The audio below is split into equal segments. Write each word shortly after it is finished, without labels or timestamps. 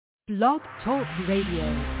Blog Talk Radio.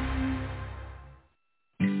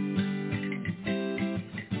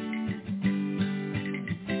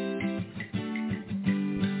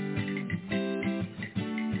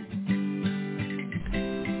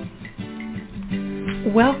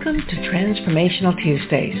 Welcome to Transformational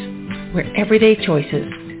Tuesdays, where everyday choices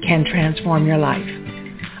can transform your life.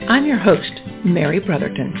 I'm your host, Mary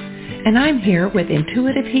Brotherton, and I'm here with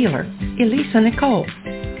intuitive healer, Elisa Nicole.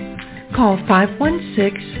 Call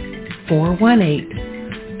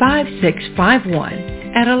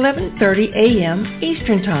 516-418-5651 at 11:30 a.m.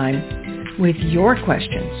 Eastern Time with your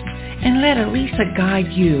questions, and let Elisa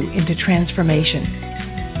guide you into transformation.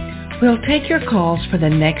 We'll take your calls for the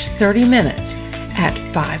next 30 minutes at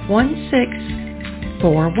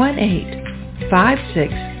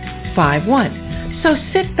 516-418-5651. So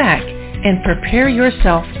sit back and prepare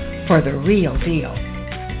yourself for the real deal.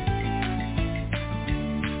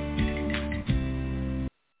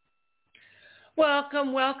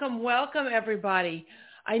 Welcome, everybody.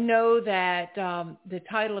 I know that the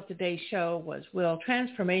title of today's show was, Will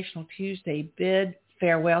Transformational Tuesday Bid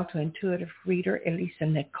Farewell to Intuitive Reader Elisa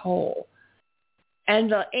Nicole?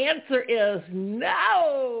 And the answer is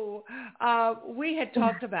no. We had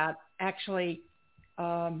talked about actually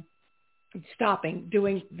stopping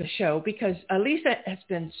doing the show because Elisa has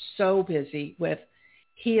been so busy with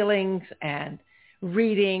healings and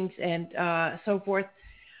readings and so forth.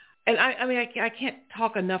 And I can't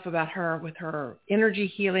talk enough about her with her energy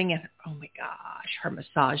healing and, oh my gosh, her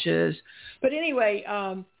massages. But anyway,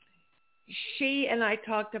 she and I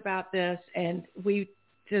talked about this, and we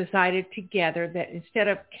decided together that instead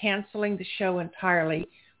of canceling the show entirely,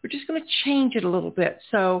 we're just going to change it a little bit.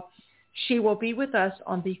 So she will be with us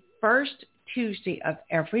on the first Tuesday of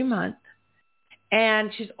every month.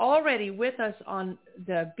 And she's already with us on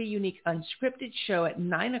the Be Unique Unscripted show at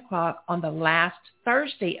 9 o'clock on the last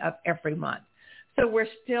Thursday of every month. So we're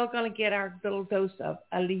still going to get our little dose of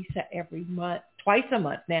Elisa every month, twice a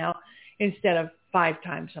month now, instead of 5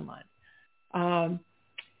 times a month.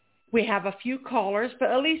 We have a few callers,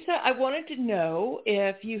 but Elisa, I wanted to know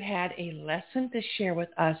if you had a lesson to share with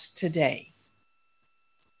us today.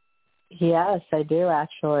 Yes, I do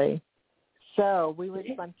actually. So we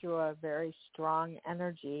just went through a very strong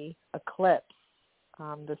energy eclipse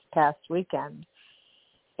this past weekend,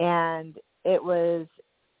 and it's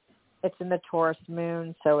in the Taurus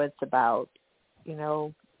moon, so it's about,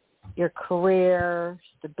 your career,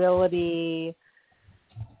 stability,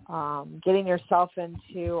 getting yourself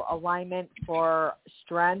into alignment for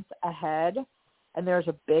strength ahead. And there's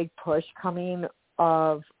a big push coming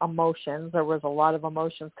of emotions. There was a lot of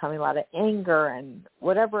emotions coming, a lot of anger and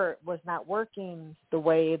whatever was not working the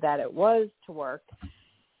way that it was to work.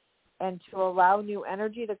 And to allow new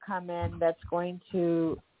energy to come in that's going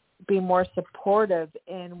to be more supportive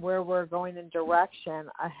in where we're going in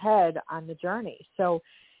direction ahead on the journey. So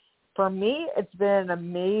for me, it's been an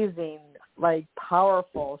amazing,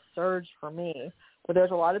 powerful surge for me. But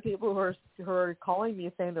there's a lot of people who are calling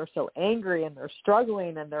me saying they're so angry and they're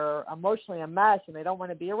struggling and they're emotionally a mess and they don't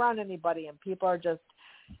want to be around anybody, and people are just,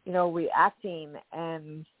 reacting.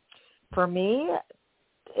 And for me,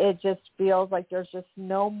 it just feels like there's just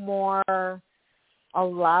no more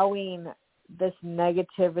allowing this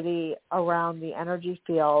negativity around the energy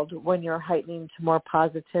field when you're heightening to more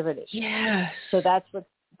positivity. Yes. So that's what's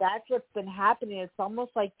been happening. It's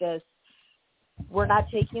almost like this. We're not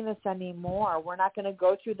taking this anymore. We're not going to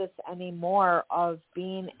go through this anymore of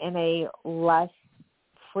being in a less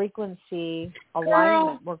frequency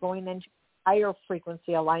alignment. We're going into higher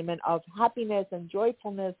frequency alignment of happiness and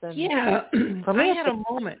joyfulness. And yeah, I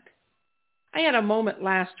had a moment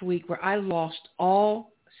last week where I lost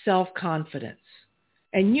all self-confidence.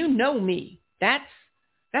 And you know me. That's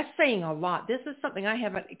saying a lot. This is something I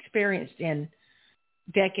haven't experienced in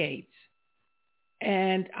decades.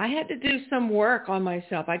 And I had to do some work on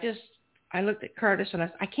myself. I looked at Curtis and I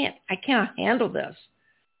said, I can't handle this.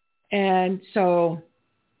 And so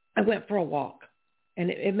I went for a walk,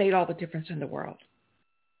 and it made all the difference in the world.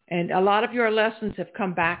 And a lot of your lessons have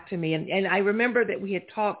come back to me. And I remember that we had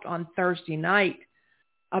talked on Thursday night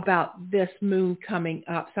about this moon coming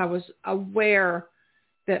up. So I was aware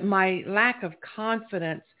that my lack of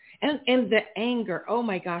confidence and the anger, oh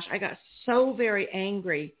my gosh, I got so very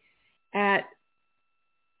angry at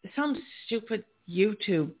some stupid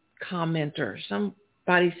YouTube commenter.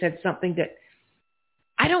 Somebody said something that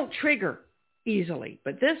I don't trigger easily,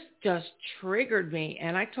 but this just triggered me.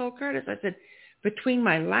 And I told Curtis, I said, between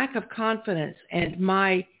my lack of confidence and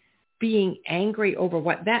my being angry over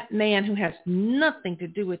what that man who has nothing to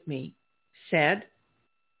do with me said,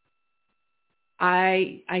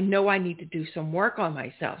 I know I need to do some work on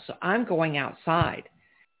myself. So I'm going outside.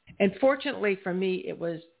 And fortunately for me, it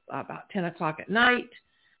was about 10 o'clock at night,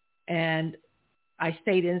 and I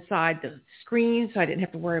stayed inside the screen so I didn't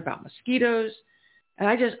have to worry about mosquitoes.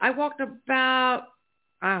 And I walked about,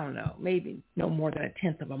 I don't know, maybe no more than a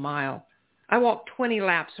tenth of a mile. I walked 20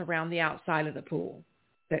 laps around the outside of the pool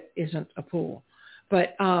that isn't a pool.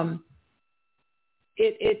 But I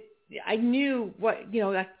knew what,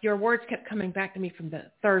 like your words kept coming back to me from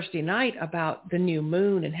the Thursday night about the new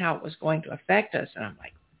moon and how it was going to affect us. And I'm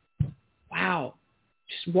like, wow,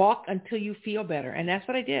 just walk until you feel better. And that's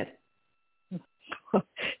what I did.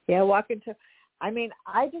 Yeah,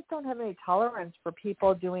 I just don't have any tolerance for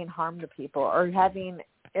people doing harm to people or having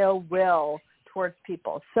ill will towards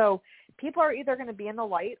people. So people are either going to be in the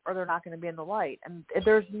light or they're not going to be in the light. And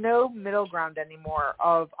there's no middle ground anymore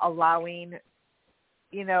of allowing,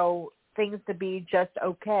 things to be just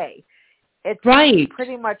okay. It's right.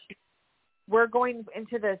 Pretty much we're going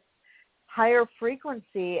into this higher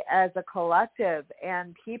frequency as a collective,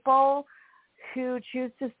 and people who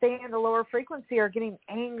choose to stay in the lower frequency are getting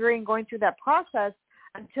angry and going through that process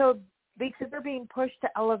because they're being pushed to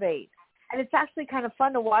elevate. And it's actually kind of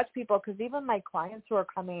fun to watch people, because even my clients who are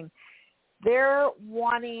coming, they're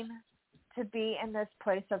wanting to be in this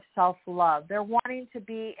place of self-love. They're wanting to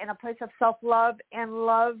be in a place of self-love and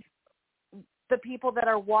love the people that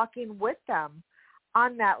are walking with them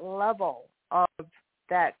on that level of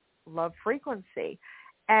that love frequency.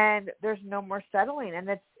 And there's no more settling. And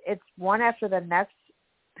it's one after the next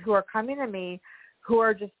who are coming to me who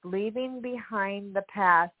are just leaving behind the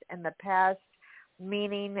past, and the past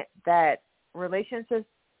meaning that relationships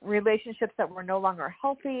that were no longer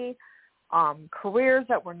healthy, careers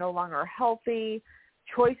that were no longer healthy,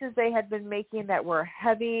 choices they had been making that were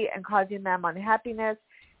heavy and causing them unhappiness.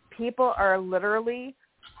 People are literally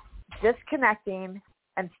disconnecting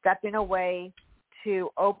and stepping away to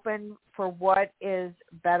open for what is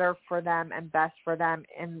better for them and best for them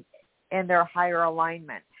in their higher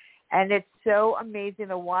alignment. And it's so amazing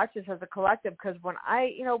to watch this as a collective, because when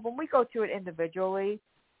we go through it individually,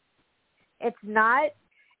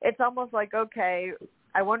 it's almost like, okay,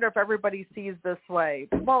 I wonder if everybody sees this way.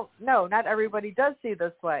 Well, no, not everybody does see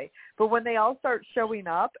this way. But when they all start showing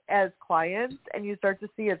up as clients and you start to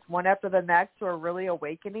see it's one after the next who are really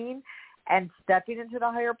awakening and stepping into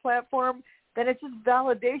the higher platform, then it's just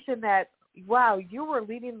validation that, wow, you were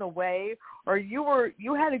leading the way, or you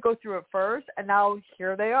had to go through it first, and now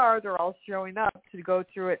here they are. They're all showing up to go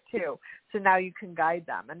through it too. So now you can guide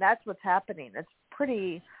them. And that's what's happening. It's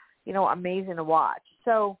pretty, amazing to watch.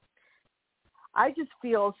 So I just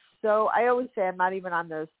feel I always say I'm not even on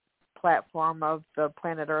this platform of the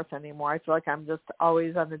planet Earth anymore. I feel like I'm just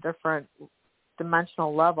always on a different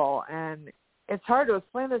dimensional level. And it's hard to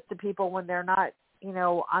explain this to people when they're not,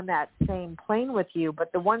 on that same plane with you.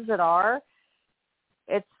 But the ones that are,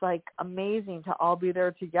 it's like amazing to all be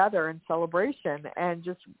there together in celebration, and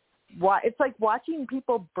just it's like watching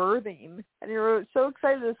people birthing, and you're so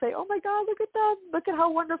excited to say, oh my God, look at them. Look at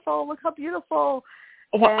how wonderful. Look how beautiful.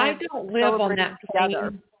 Well, I don't live on that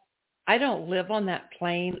plane. I don't live on that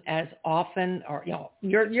plane as often, or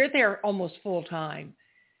you're there almost full time,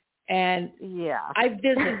 and yeah, I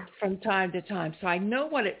visit from time to time, so I know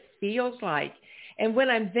what it feels like. And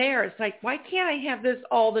when I'm there, it's like, why can't I have this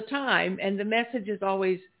all the time? And the message is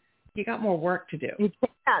always, you got more work to do. You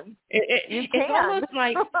can. It's almost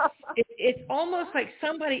like it's almost like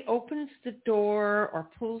somebody opens the door or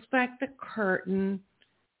pulls back the curtain.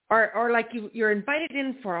 Or like you're invited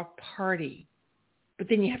in for a party, but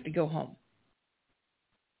then you have to go home.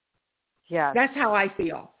 Yeah. That's how I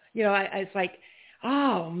feel. It's like,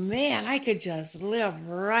 oh, man, I could just live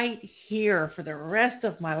right here for the rest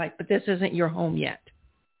of my life. But this isn't your home yet.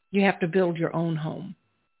 You have to build your own home.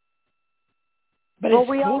 But well,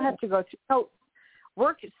 we all have to go through. So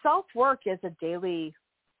self-work is a daily,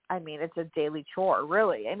 it's a daily chore,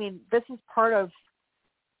 really. This is part of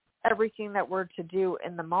everything that we're to do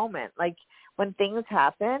in the moment. Like when things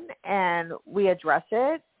happen and we address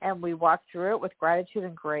it and we walk through it with gratitude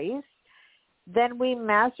and grace, then we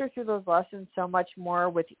master through those lessons so much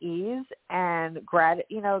more with ease and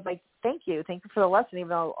thank you for the lesson, even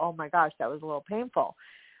though, oh my gosh, that was a little painful.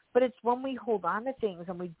 But it's when we hold on to things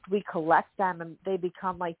and we collect them, and they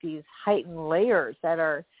become like these heightened layers that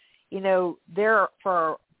are, there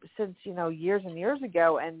since years and years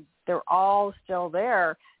ago, and they're all still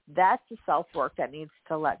there. That's the self-work that needs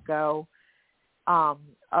to let go of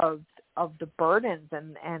the burdens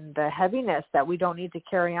and the heaviness that we don't need to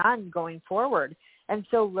carry on going forward. And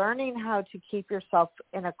so learning how to keep yourself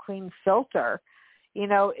in a clean filter,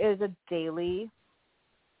 is a daily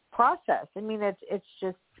process. I mean, it's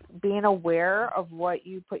just being aware of what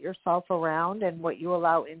you put yourself around and what you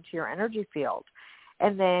allow into your energy field.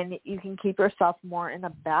 And then you can keep yourself more in a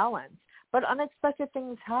balance. But unexpected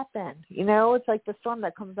things happen. You know, it's like the storm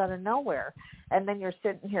that comes out of nowhere. And then you're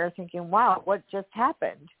sitting here thinking, wow, what just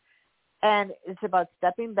happened? And it's about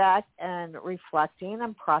stepping back and reflecting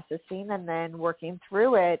and processing and then working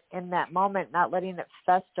through it in that moment, not letting it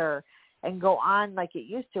fester and go on like it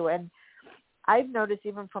used to. And I've noticed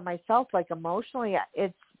even for myself, like emotionally,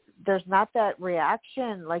 there's not that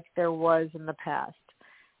reaction like there was in the past.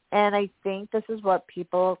 And I think this is what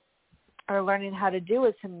people are learning how to do,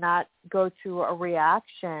 is to not go through a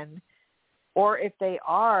reaction, or if they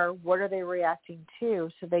are, what are they reacting to,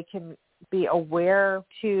 so they can be aware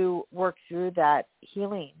to work through that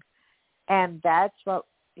healing. And that's what,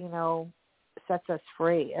 you know, sets us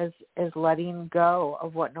free, is letting go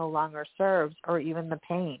of what no longer serves, or even the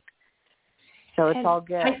pain. So it's all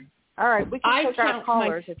good. All right, we can take our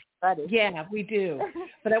callers if you're ready. Yeah, we do.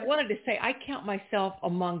 But I wanted to say I count myself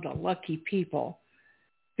among the lucky people,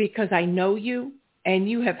 because I know you, and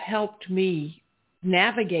you have helped me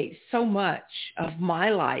navigate so much of my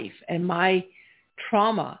life and my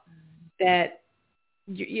trauma that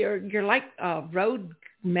you're like a road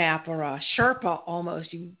map or a Sherpa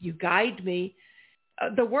almost. You guide me.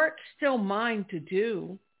 The work's still mine to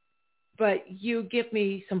do, but you give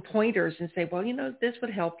me some pointers and say, well, you know, this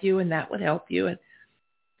would help you and that would help you. And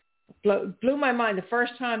blew my mind the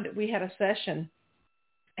first time that we had a session,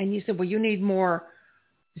 and you said, well, you need more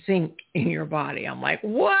zinc in your body. I'm like,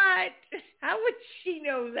 what? How would she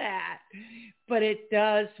know that? But it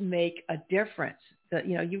does make a difference. That,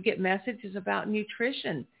 you know, you get messages about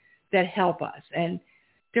nutrition that help us, and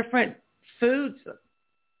different foods,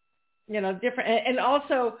 you know, different. And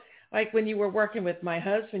also, like when you were working with my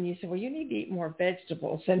husband, you said, well, you need to eat more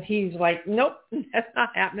vegetables. And he's like, nope, that's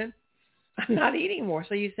not happening. I'm not eating more.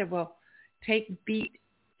 So you said, well, take beet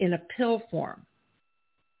in a pill form.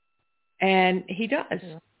 And he does.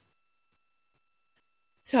 Yeah.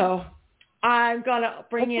 So I'm going to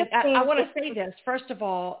bring in, I want to say this. First of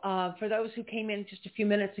all, for those who came in just a few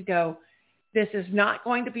minutes ago, this is not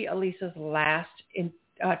going to be Elisa's last in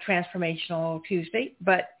Transformational Tuesday,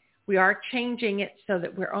 but we are changing it so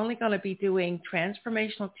that we're only going to be doing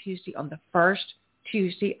Transformational Tuesday on the first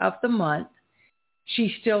Tuesday of the month.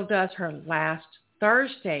 She still does her last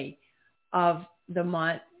Thursday of the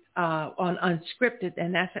month on Unscripted,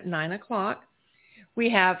 and that's at 9 o'clock. We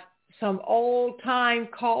have some old-time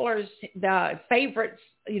callers, the favorites.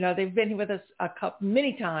 You know, they've been here with us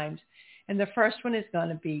many times. And the first one is going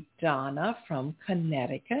to be Donna from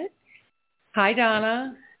Connecticut. Hi,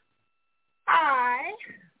 Donna. Hi.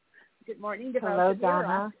 Good morning. Hello,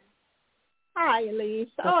 Donna. Hi, Elisa.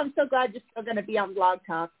 Oh, I'm so glad you're still going to be on Blog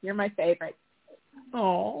Talk. You're my favorite.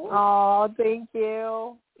 Oh, thank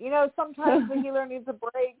you. You know, sometimes the healer needs a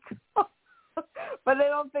break, but I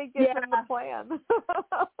don't think it's in the plan.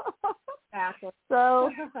 Exactly. So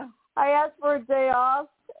I asked for a day off,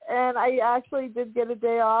 and I actually did get a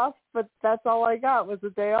day off, but that's all I got was a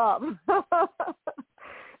day off.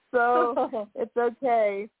 So it's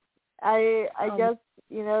okay. I guess,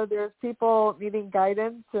 you know, there's people needing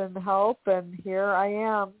guidance and help, and here I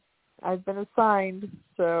am. I've been assigned,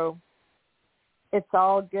 so it's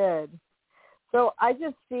all good. So I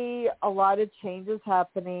just see a lot of changes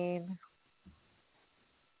happening.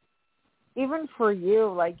 Even for you,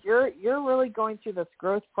 like you're really going through this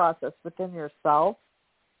growth process within yourself,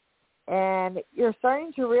 and you're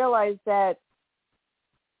starting to realize that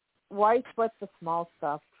why sweat the small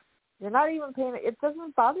stuff? You're not even paying it. It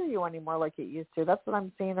doesn't bother you anymore like it used to. That's what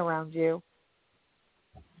I'm seeing around you.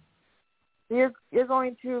 You're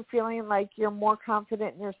going through feeling like you're more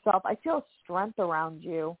confident in yourself. I feel strength around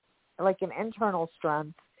you, like an internal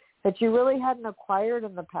strength that you really hadn't acquired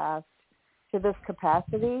in the past to this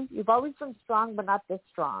capacity. You've always been strong, but not this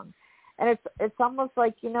strong. And it's almost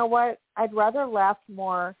like, you know what, I'd rather laugh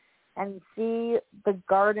more and see the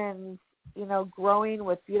gardens, you know, growing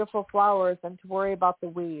with beautiful flowers than to worry about the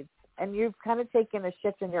weeds. And you've kind of taken a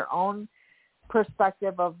shift in your own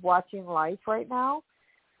perspective of watching life right now.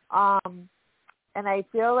 And I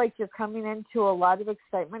feel like you're coming into a lot of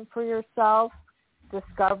excitement for yourself,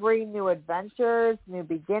 discovering new adventures, new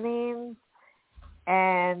beginnings,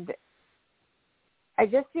 and I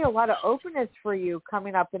just see a lot of openness for you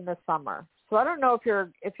coming up in the summer. So I don't know if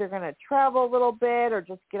you're going to travel a little bit or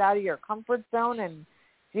just get out of your comfort zone and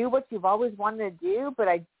do what you've always wanted to do, but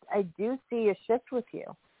I do see a shift with you.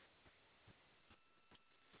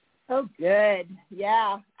 Oh, good.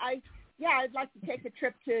 Yeah. I'd like to take a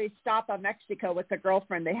trip to Iztapa, Mexico with a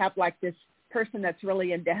girlfriend. They have like this person that's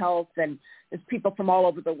really into health, and there's people from all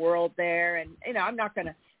over the world there. And, I'm not going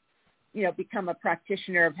to, become a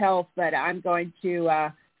practitioner of health, but I'm going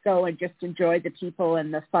to go and just enjoy the people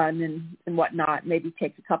and the fun and whatnot, maybe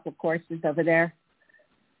take a couple courses over there.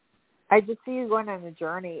 I just see you going on a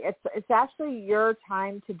journey. It's actually your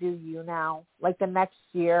time to do you now. Like the next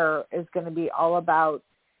year is going to be all about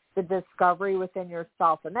the discovery within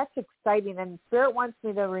yourself. And that's exciting. And Spirit wants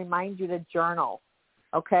me to remind you to journal,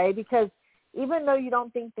 okay? Because even though you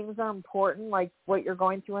don't think things are important, like what you're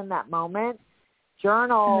going through in that moment,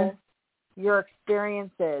 journal your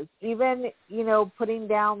experiences. Even, putting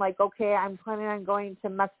down like, okay, I'm planning on going to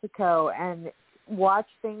Mexico, and watch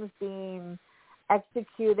things being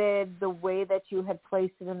executed the way that you had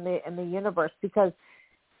placed it in the universe. Because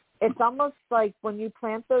it's almost like when you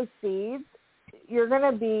plant those seeds, you're going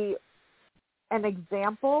to be an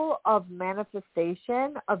example of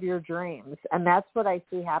manifestation of your dreams. And that's what I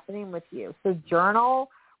see happening with you. So journal,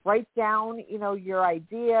 write down, your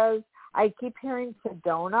ideas. I keep hearing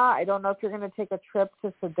Sedona. I don't know if you're going to take a trip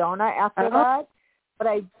to Sedona after that, but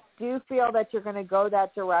I do feel that you're going to go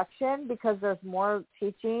that direction because there's more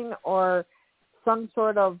teaching or some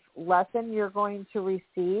sort of lesson you're going to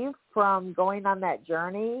receive from going on that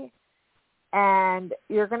journey. And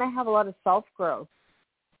you're going to have a lot of self-growth.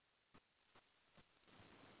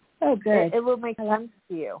 Oh, good. It will make sense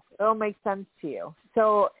to you. It will make sense to you.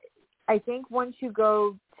 So I think once you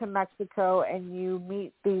go to Mexico and you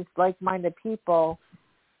meet these like-minded people,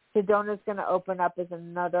 Sedona is going to open up as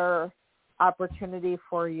another opportunity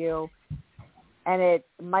for you. And it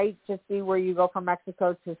might just be where you go from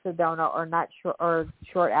Mexico to Sedona or not sure, or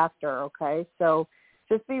short after, okay? So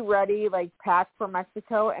just be ready, like pack for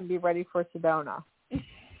Mexico and be ready for Sedona.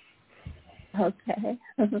 Okay.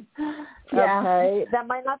 Yeah. Okay. That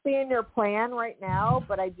might not be in your plan right now,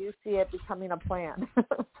 but I do see it becoming a plan.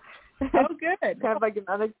 Oh, good. Kind of like an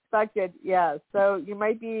unexpected, yeah. So you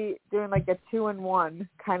might be doing like a 2-in-1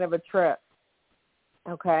 kind of a trip.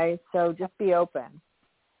 Okay. So just be open.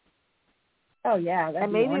 Oh, yeah.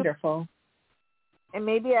 That'd be wonderful. And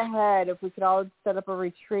maybe ahead, if we could all set up a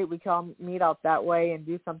retreat, we could all meet out that way and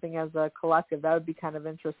do something as a collective. That would be kind of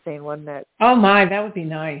interesting, wouldn't it? Oh, my. That would be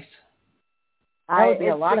nice. That would be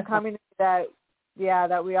a lot of fun. Coming that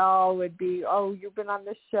we all would be, you've been on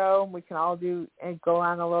this show, and we can all do and go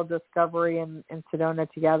on a little discovery in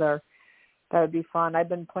Sedona together. That would be fun. I've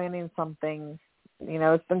been planning something.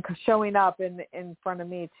 It's been showing up in front of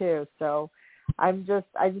me, too. So I just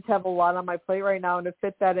have a lot on my plate right now, and to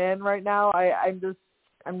fit that in right now, I'm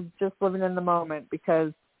just living in the moment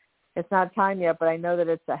because it's not time yet, but I know that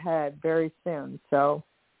it's ahead very soon. So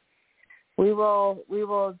we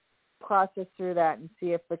will process through that and see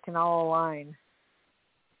if it can all align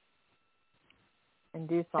and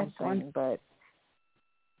do something. But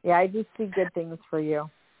yeah, I do see good things for you.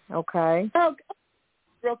 Okay. Oh,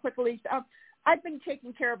 real quick, Elisa. I've been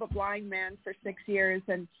taking care of a blind man for 6 years,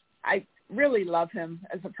 and I really love him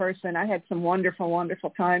as a person. I had some wonderful, wonderful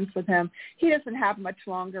times with him. He doesn't have much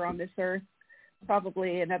longer on this earth,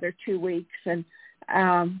 probably another 2 weeks. And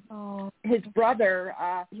his brother,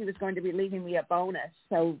 he was going to be leaving me a bonus.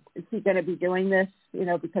 So is he going to be doing this,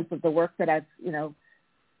 because of the work that I've,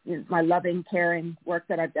 my loving, caring work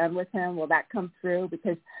that I've done with him? Will that come through?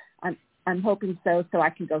 Because I'm hoping so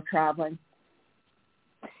I can go traveling.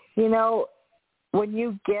 When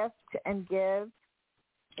you gift and give,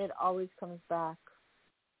 it always comes back.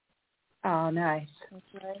 Oh, nice.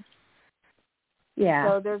 Okay. Yeah.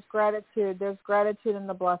 So there's gratitude. There's gratitude in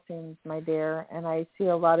the blessings, my dear, and I see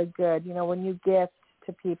a lot of good. When you gift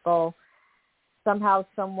to people, somehow,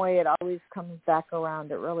 some way, it always comes back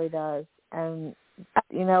around. It really does. And,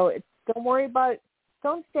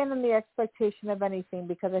 don't stand in the expectation of anything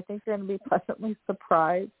because I think you're going to be pleasantly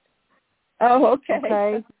surprised. Oh, okay.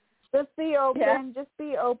 Okay. Just be open. Yeah. Just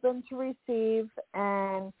be open to receive,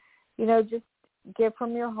 and just give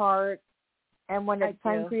from your heart. And when it's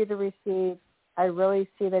time for you to receive, I really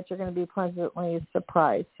see that you're going to be pleasantly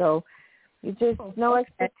surprised. So you just no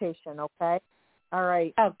expectation. Okay. All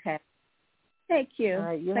right. Okay. Thank you. All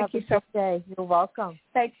right. Thank you so much. Day. You're welcome.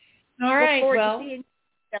 Thanks. All right. Well,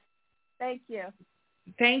 thank you.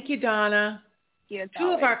 Thank you, Donna. Yes,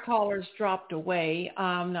 Two of our callers dropped away.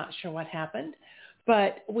 I'm not sure what happened,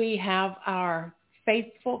 but we have our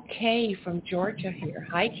faithful Kay from Georgia here.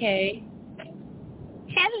 Hi, Kay.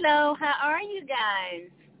 Hello. How are you guys?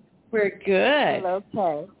 We're good. Hello,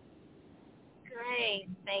 Kay. Great.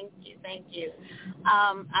 Thank you.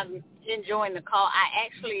 I'm enjoying the call. I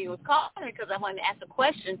actually was calling because I wanted to ask a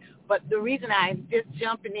question, but the reason I'm just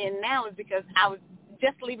jumping in now is because I was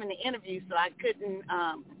just leaving the interview, so I couldn't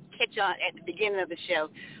catch on at the beginning of the show.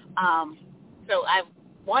 so I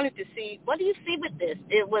wanted to see, what do you see with this?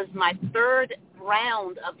 It was my third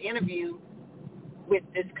round of interview with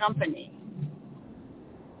this company.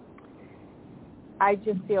 I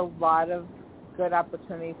just see a lot of good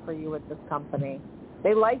opportunity for you with this company.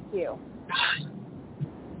 They like you.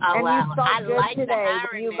 Oh, and wow. you felt I good like today.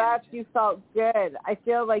 When you left, you felt good. I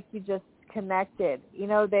feel like you just connected. You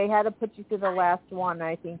know, they had to put you through the last one.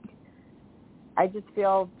 I think I just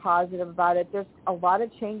feel positive about it. There's a lot of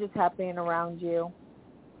changes happening around you.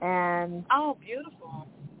 And oh, beautiful.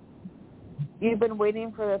 You've been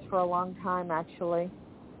waiting for this for a long time, actually.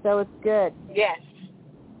 So it's good. Yes.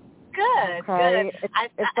 Good, okay. Good.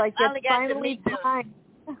 It's like finally it's got finally to meet time.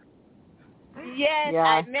 Yes, yeah.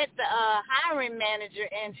 I met the hiring manager,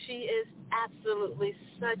 and she is absolutely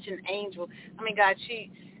such an angel. I mean, God,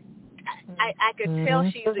 I could tell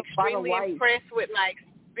she's extremely impressed with my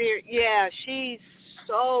experience. Yeah, she's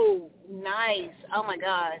so nice. Oh, my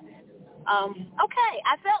God. Okay,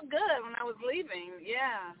 I felt good when I was leaving.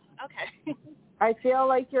 Yeah, okay. I feel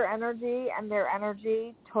like your energy and their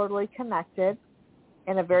energy totally connected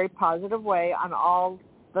in a very positive way on all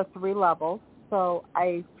the 3 levels. So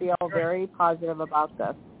I feel very positive about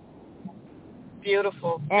this.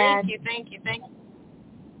 Beautiful. And Thank you.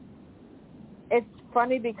 It's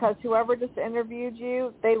funny because whoever just interviewed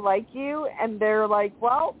you, they like you, and they're like,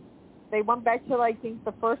 well, they went back to, I think,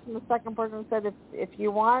 the first and the second person and said, if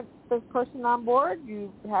you want this person on board, you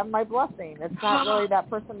have my blessing. It's not really that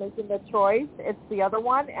person making the choice. It's the other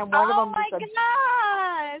one, and one of them just said,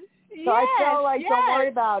 God. So I feel like don't worry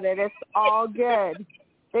about it. It's all good.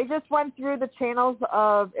 They just went through the channels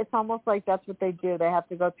of, it's almost like that's what they do. They have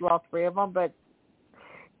to go through all 3 of them. But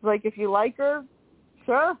like, if you like her,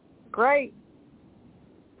 sure, great.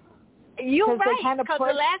 You're right, because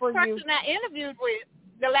the last person I interviewed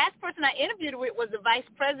with was the vice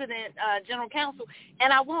president, general counsel,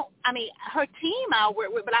 and her team I'll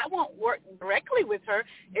work with, but I won't work directly with her.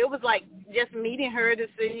 It was like just meeting her to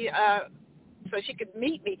see, so she could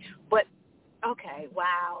meet me. But okay,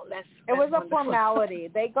 wow, that's it was wonderful. A formality.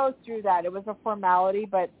 They go through that. It was a formality,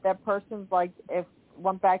 but that person's like, if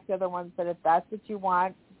went back to the other one and said, if that's what you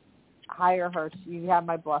want, hire her. You have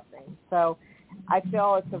my blessing. So I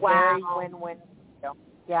feel it's a very win-win.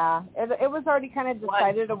 Yeah, it was already kind of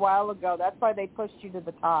decided a while ago. That's why they pushed you to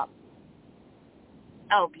the top.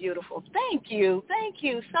 Oh, beautiful. Thank you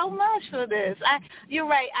so much for this. You're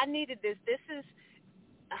right. I needed this. This is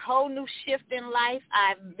a whole new shift in life.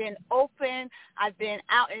 I've been open. I've been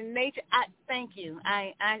out in nature. Thank you.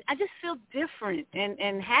 I just feel different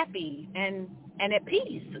and happy and at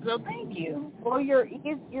peace. So thank you. Well, you're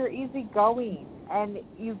easygoing and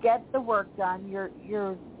you get the work done.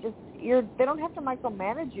 They don't have to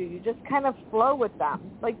micromanage you. You just kind of flow with them.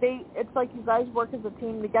 It's like you guys work as a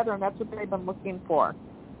team together, and that's what they've been looking for.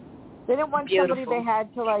 They didn't want somebody they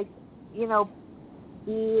had to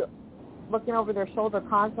be looking over their shoulder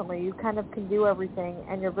constantly. You kind of can do everything,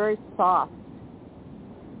 and you're very soft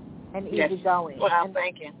and easygoing. Well,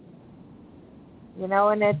 thank you.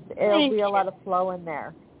 And it'll be a lot of flow in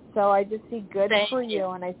there. So I just see good for you,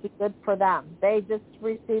 and I see good for them. They just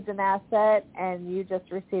received an asset, and you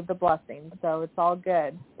just received a blessing. So it's all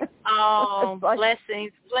good. Oh,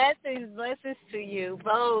 blessings to you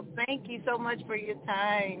both. Thank you so much for your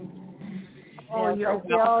time. Oh, yes, I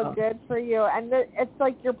feel good for you. And it's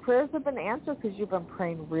like your prayers have been answered because you've been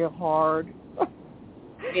praying real hard.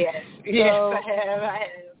 Yes, I have.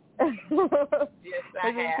 Yes, I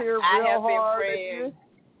have. I have been praying.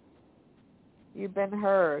 You've been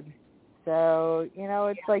heard. So,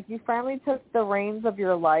 it's like you finally took the reins of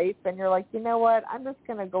your life, and you're like, you know what, I'm just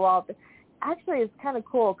going to go out there. Actually, it's kind of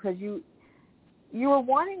cool because you were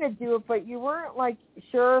wanting to do it, but you weren't,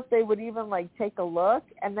 sure if they would even, take a look.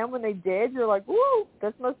 And then when they did, you're like, woo,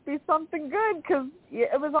 this must be something good, because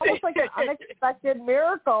it was almost like an unexpected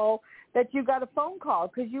miracle that you got a phone call,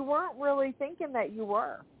 because you weren't really thinking that you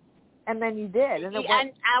were. And then you did, and it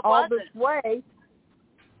went all this way.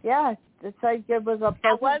 Yeah, it's like it was a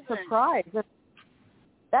pleasant surprise.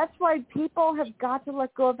 That's why people have got to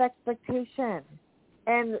let go of expectation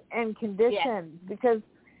and conditions, because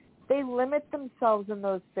they limit themselves in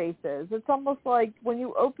those spaces. It's almost like when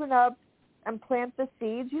you open up and plant the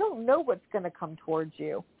seeds, you don't know what's going to come towards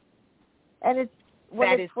you. And it's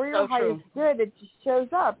when it's for your highest good, it just shows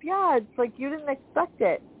up. Yeah, it's like you didn't expect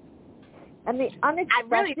it. And the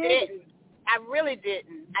unexpected... I really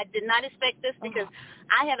didn't. I did not expect this because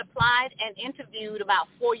I had applied and interviewed about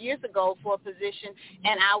 4 years ago for a position,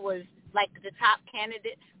 and I was the top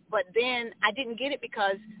candidate. But then I didn't get it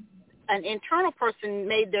because an internal person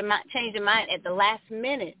change their mind at the last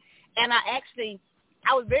minute. And I actually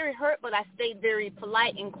I was very hurt, but I stayed very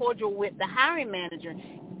polite and cordial with the hiring manager.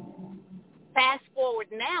 Fast forward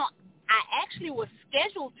now, I actually was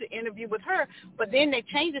scheduled to interview with her, but then they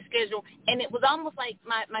changed the schedule, and it was almost like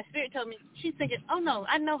my spirit told me, she's thinking, oh, no,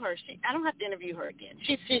 I know her. I don't have to interview her again.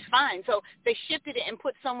 She's fine. So they shifted it and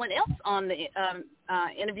put someone else on the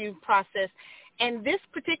interview process. And this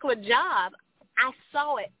particular job, I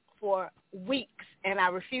saw it for weeks, and I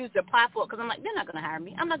refused to apply for it because I'm like, they're not going to hire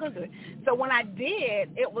me. I'm not going to do it. So when I did,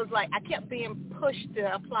 it was like I kept being pushed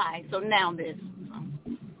to apply. So now this.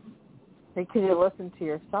 Because you listen to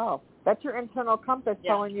yourself. That's your internal compass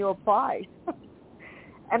telling you apply.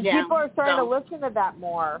 And people are starting to listen to that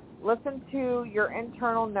more. Listen to your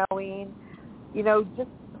internal knowing. You know, just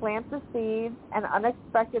plant the seeds and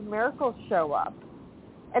unexpected miracles show up.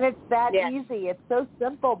 And it's that easy. It's so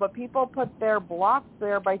simple, but people put their blocks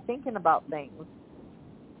there by thinking about things.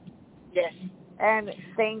 Yes. And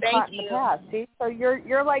staying caught in the past. See? So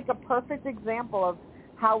you're like a perfect example of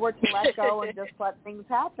how we're to let go and just let things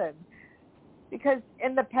happen. Because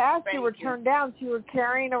in the past you were turned down, so you were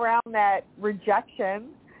carrying around that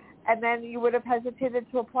rejection, and then you would have hesitated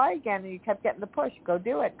to apply again, and you kept getting the push, go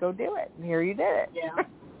do it, and here you did it. Yeah.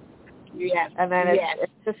 Yes. And then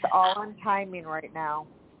it's just all in timing right now.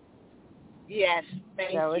 Yes,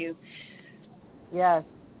 thank you. Yes,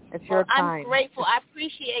 it's your time. I'm grateful. I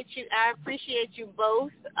appreciate you. I appreciate you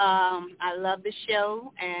both. I love the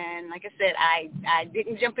show, and like I said, I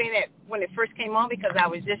didn't jump in when it first came on because I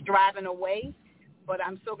was just driving away. But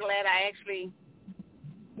I'm so glad I actually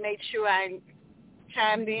made sure I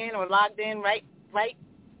chimed in or logged in right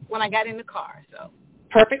when I got in the car. So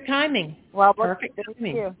perfect timing. Well, perfect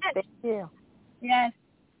timing. Thank you. Yes.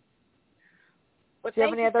 Well, do you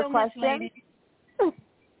have any other questions?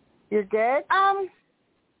 You're good? I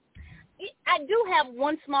do have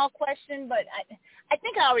one small question, but I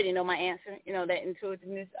think I already know my answer, you know, that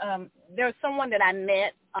intuitiveness. There's someone that I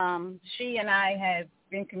met. She and I have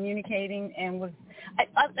been communicating and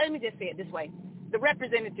let me just say it this way. The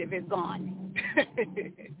representative is gone.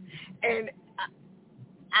 And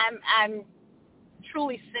I'm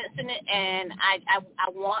truly sensing it, and I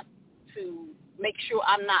want to make sure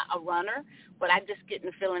I'm not a runner, but I'm just getting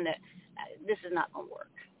the feeling that this is not going to work.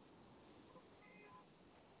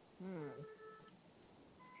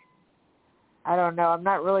 I don't know. I'm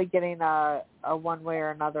not really getting a one way or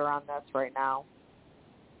another on this right now.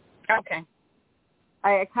 Okay.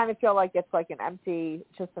 I kind of feel like it's like it's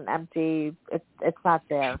not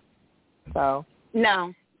there. So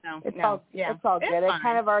no, it's all good. It's fine. It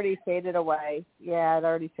kind of already faded away. Yeah, it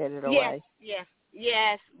already faded away.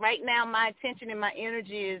 Yes. Right now, my attention and my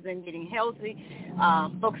energy is in getting healthy,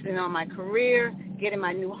 focusing on my career, getting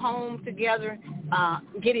my new home together,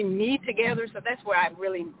 getting me together. So that's where I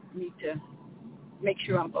really need to make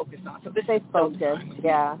sure I'm focused on. So this is focused.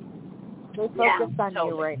 Yeah. Stay focused on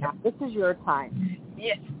you right now. This is your time.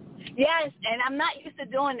 Yes, and I'm not used to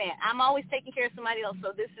doing that. I'm always taking care of somebody else.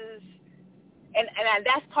 So this is, and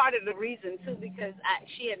that's part of the reason too, because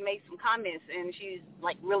she had made some comments, and she's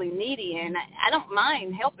like really needy, and I don't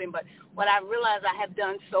mind helping, but what I realized I have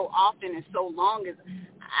done so often and so long is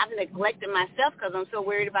I've neglected myself because I'm so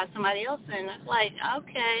worried about somebody else, and it's like,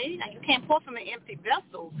 okay, you can't pour from an empty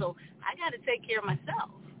vessel, so I got to take care of myself.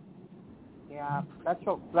 Yeah, that's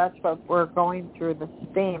what we're going through, this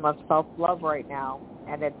theme of self-love right now,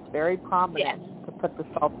 and it's very prominent to put the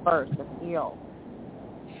self first and heal.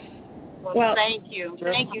 Well, thank you.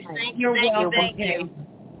 Thank you. You're welcome.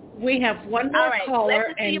 We have one more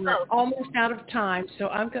caller, and we're almost out of time, so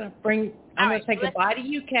I'm going to say goodbye to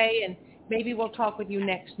you, Kay, and maybe we'll talk with you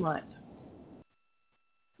next month.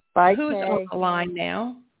 Bye, Who's Kay. on the line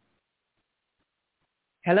now?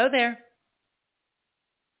 Hello there.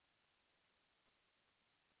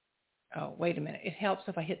 Oh, wait a minute. It helps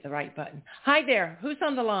if I hit the right button. Hi there. Who's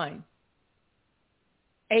on the line?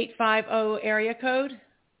 850 area code.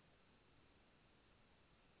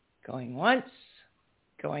 Going once.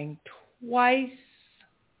 Going twice.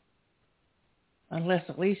 Unless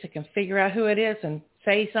Elisa can figure out who it is and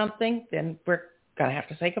say something, then we're going to have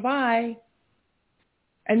to say goodbye.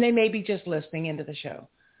 And they may be just listening into the show.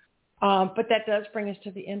 But that does bring us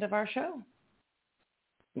to the end of our show.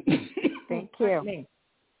 Thank you.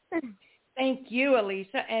 Thank you,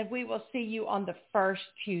 Elisa, and we will see you on the first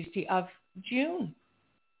Tuesday of June.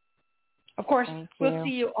 Of course, we'll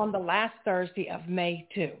see you on the last Thursday of May,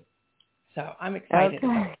 too. So I'm excited.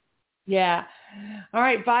 Okay. Yeah. All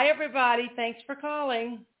right. Bye, everybody. Thanks for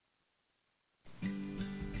calling.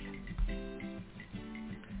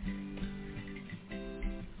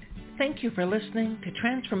 Thank you for listening to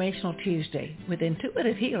Transformational Tuesday with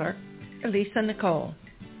intuitive healer, Elisa Nicole.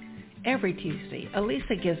 Every Tuesday,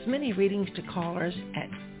 Elisa gives mini readings to callers at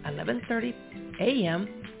 11:30 a.m.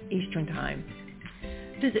 Eastern Time.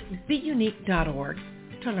 Visit beunique.org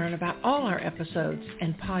to learn about all our episodes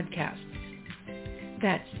and podcasts.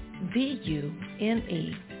 That's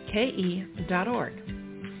BUNEKE.org.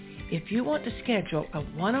 If you want to schedule a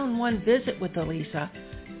one-on-one visit with Elisa,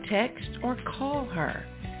 text or call her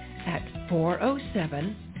at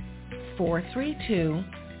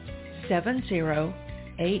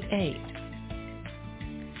 407-432-7088.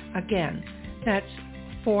 Again, that's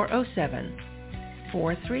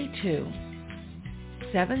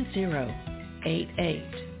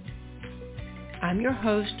 407-432-7088. I'm your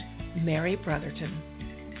host, Mary Brotherton,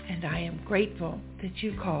 and I am grateful that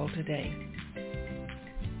you called today.